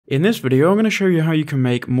In this video, I'm going to show you how you can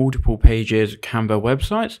make multiple pages Canva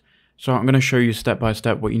websites. So I'm going to show you step by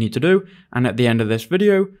step what you need to do. And at the end of this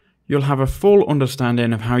video, you'll have a full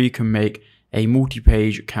understanding of how you can make a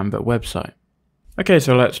multi-page Canva website. Okay,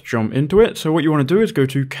 so let's jump into it. So what you want to do is go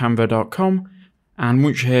to canva.com. And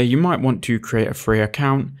once you're here, you might want to create a free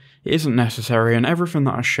account. It isn't necessary, and everything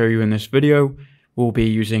that I show you in this video will be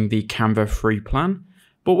using the Canva free plan.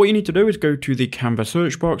 But what you need to do is go to the Canva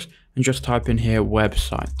search box and just type in here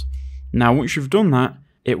website. Now, once you've done that,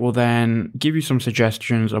 it will then give you some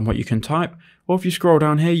suggestions on what you can type. Or if you scroll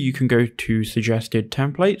down here, you can go to suggested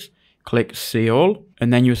templates, click see all,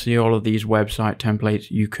 and then you'll see all of these website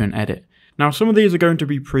templates you can edit. Now, some of these are going to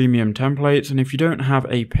be premium templates, and if you don't have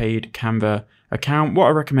a paid Canva account, what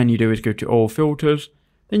I recommend you do is go to all filters,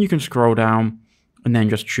 then you can scroll down and then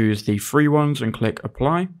just choose the free ones and click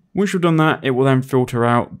apply. Once you've done that, it will then filter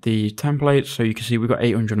out the templates. So you can see we've got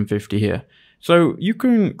 850 here. So you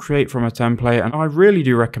can create from a template, and I really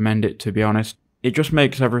do recommend it, to be honest. It just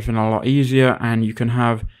makes everything a lot easier, and you can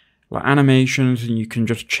have like animations, and you can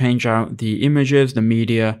just change out the images, the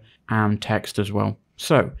media, and text as well.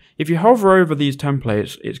 So if you hover over these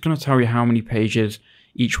templates, it's going to tell you how many pages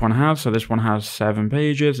each one has. So this one has 7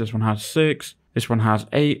 pages, this one has 6, this one has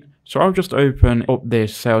 8. So I'll just open up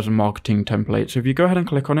this sales and marketing template. So if you go ahead and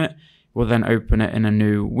click on it, we'll then open it in a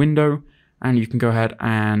new window, and you can go ahead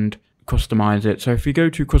and customize it. So if you go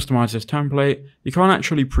to customize this template, you can't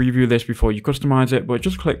actually preview this before you customize it, but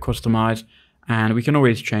just click customize and we can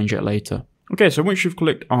always change it later. Okay, so once you've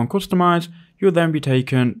clicked on customize, you'll then be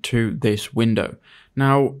taken to this window.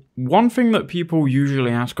 Now, one thing that people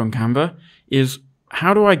usually ask on Canva is,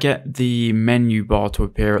 how do I get the menu bar to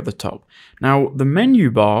appear at the top? Now, the menu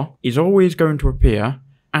bar is always going to appear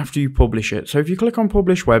after you publish it. So if you click on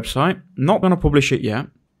publish website, not going to publish it yet,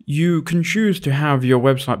 you can choose to have your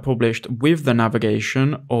website published with the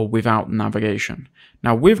navigation or without navigation.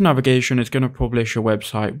 Now, with navigation, it's going to publish your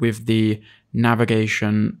website with the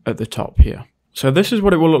navigation at the top here. So this is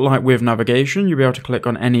what it will look like with navigation. You'll be able to click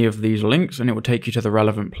on any of these links and it will take you to the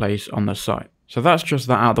relevant place on the site. So that's just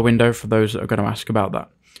that out the window for those that are going to ask about that.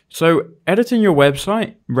 So editing your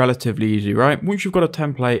website, relatively easy, right? Once you've got a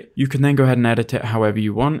template, you can then go ahead and edit it however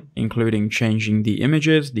you want, including changing the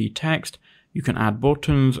images, the text. You can add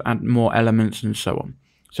buttons, add more elements, and so on.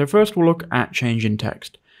 So first we'll look at changing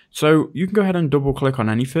text. So you can go ahead and double click on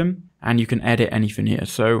anything and you can edit anything here.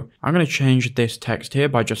 So I'm going to change this text here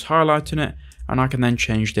by just highlighting it, and I can then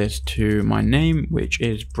change this to my name, which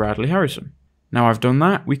is Bradley Harrison. Now I've done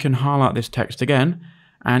that, we can highlight this text again.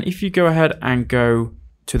 And if you go ahead and go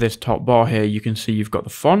to this top bar here, you can see you've got the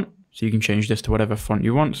font. So you can change this to whatever font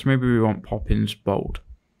you want. So maybe we want Poppins Bold.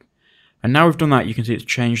 And now we've done that, you can see it's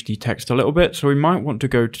changed the text a little bit. So we might want to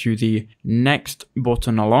go to the next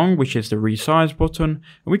button along, which is the resize button.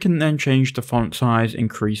 And we can then change the font size,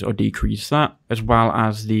 increase or decrease that, as well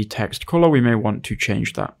as the text color. We may want to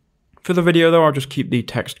change that. For the video though, I'll just keep the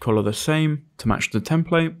text color the same to match the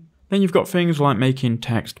template. Then you've got things like making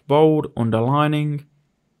text bold, underlining,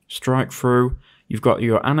 strike through. You've got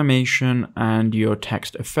your animation and your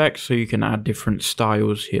text effects, so you can add different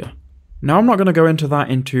styles here. Now, I'm not going to go into that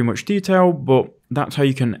in too much detail, but that's how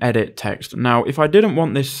you can edit text. Now, if I didn't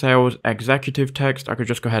want this sales executive text, I could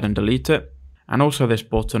just go ahead and delete it. And also this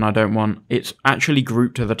button I don't want, it's actually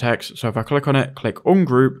grouped to the text. So if I click on it, click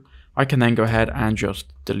ungroup, I can then go ahead and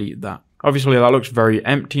just delete that. Obviously that looks very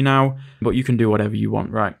empty now, but you can do whatever you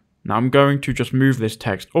want, right? Now I'm going to just move this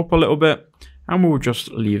text up a little bit and we'll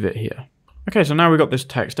just leave it here. Okay, so now we've got this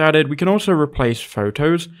text added. We can also replace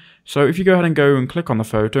photos. So if you go ahead and go and click on the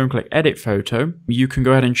photo and click edit photo, you can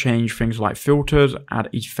go ahead and change things like filters, add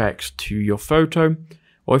effects to your photo.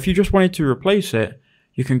 Or if you just wanted to replace it,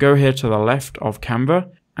 you can go here to the left of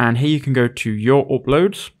Canva, and here you can go to your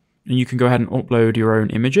uploads and you can go ahead and upload your own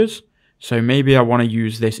images. So maybe I want to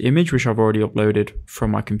use this image, which I've already uploaded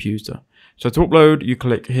from my computer. So to upload, you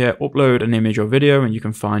click here, upload an image or video, and you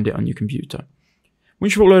can find it on your computer.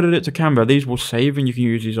 Once you've uploaded it to Canva, these will save and you can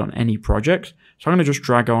use these on any projects. So I'm going to just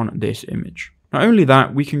drag on this image. Not only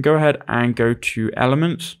that, we can go ahead and go to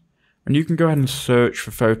elements and you can go ahead and search for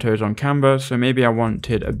photos on Canva. So maybe I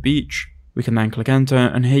wanted a beach. We can then click enter,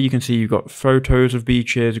 and here you can see you've got photos of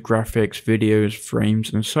beaches, graphics, videos,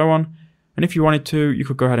 frames, and so on. And if you wanted to, you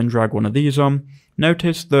could go ahead and drag one of these on.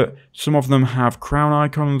 Notice that some of them have crown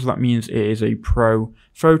icons. That means it is a pro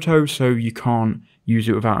photo, so you can't use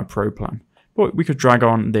it without a pro plan. But we could drag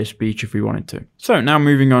on this beach if we wanted to. So now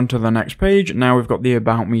moving on to the next page, now we've got the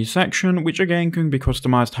About Me section, which again can be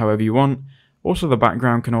customized however you want. Also the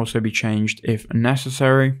background can also be changed if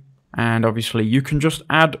necessary. And obviously you can just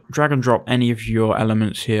drag and drop any of your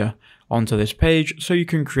elements here onto this page so you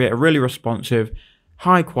can create a really responsive,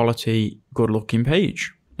 high quality, good looking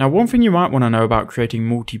page. Now, one thing you might want to know about creating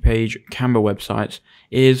multi-page Canva websites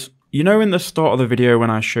is, you know, in the start of the video when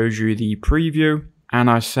I showed you the preview and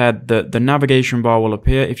I said that the navigation bar will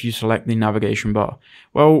appear if you select the navigation bar.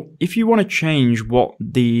 Well, if you want to change what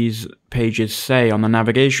these pages say on the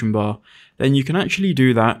navigation bar, then you can actually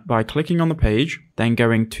do that by clicking on the page, then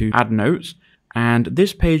going to add notes. And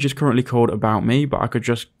this page is currently called About Me, but I could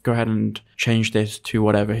just go ahead and change this to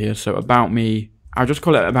whatever here. So About Me, I'll just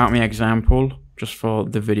call it About Me Example just for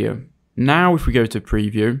the video. Now, if we go to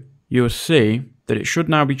preview, you'll see that it should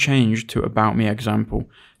now be changed to About Me Example.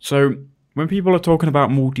 So when people are talking about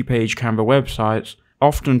multi-page Canva websites,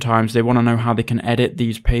 oftentimes they want to know how they can edit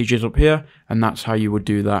these pages up here, and that's how you would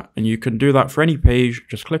do that. And you can do that for any page,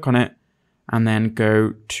 just click on it, and then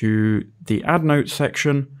go to the Add Notes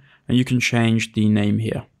section, and you can change the name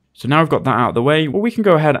here. So now we've got that out of the way, well, we can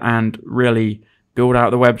go ahead and really build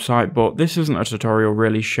out the website, but this isn't a tutorial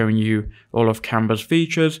really showing you all of Canva's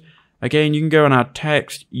features. Again, you can go and add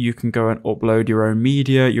text, you can go and upload your own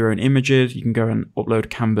media, your own images, you can go and upload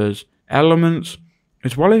Canva's elements,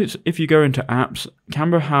 as well as if you go into apps,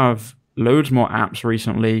 Canva have loads more apps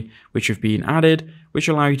recently which have been added, which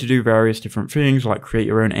allow you to do various different things like create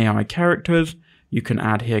your own AI characters. You can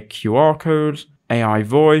add here QR codes, AI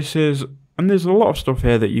voices, and there's a lot of stuff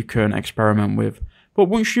here that you can experiment with. But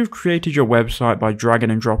once you've created your website by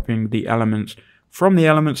dragging and dropping the elements from the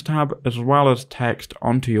Elements tab as well as text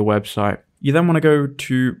onto your website, you then want to go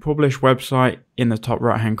to Publish Website in the top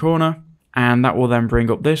right hand corner, and that will then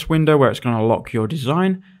bring up this window where it's going to lock your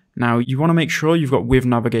design. Now you want to make sure you've got with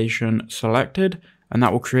navigation selected, and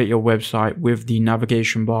that will create your website with the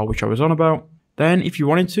navigation bar which I was on about. Then if you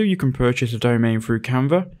wanted to, you can purchase a domain through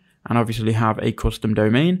Canva and obviously have a custom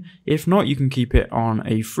domain. If not, you can keep it on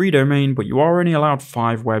a free domain, but you are only allowed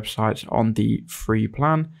 5 websites on the free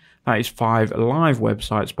plan. That is 5 live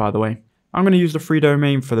websites, by the way. I'm going to use the free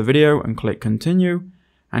domain for the video and click continue,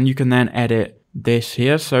 and you can then edit this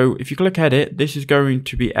here. So if you click edit, this is going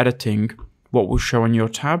to be editing what will show on your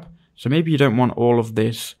tab. So maybe you don't want all of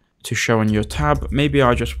this to show on your tab. Maybe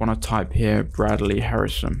I just want to type here Bradley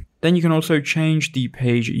Harrison. Then you can also change the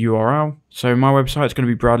page URL. So my website is going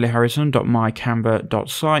to be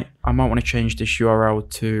bradleyharrison.mycanva.site. I might want to change this URL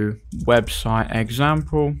to website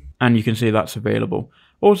example, and you can see that's available.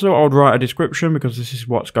 Also, I would write a description because this is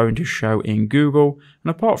what's going to show in Google.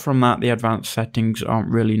 And apart from that, the advanced settings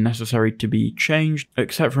aren't really necessary to be changed,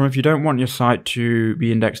 except from if you don't want your site to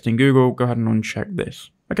be indexed in Google, go ahead and uncheck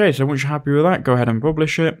this. Okay, so once you're happy with that, go ahead and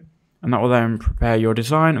publish it. And that will then prepare your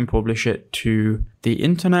design and publish it to the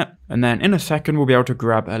internet. And then in a second, we'll be able to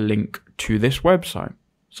grab a link to this website.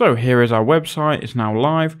 So here is our website, it's now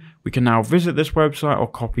live. We can now visit this website or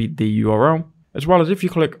copy the URL. As well as if you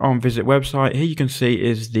click on visit website, here you can see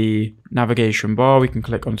is the navigation bar. We can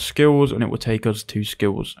click on skills and it will take us to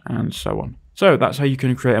skills and so on. So that's how you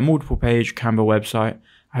can create a multiple page Canva website.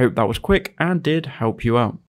 I hope that was quick and did help you out.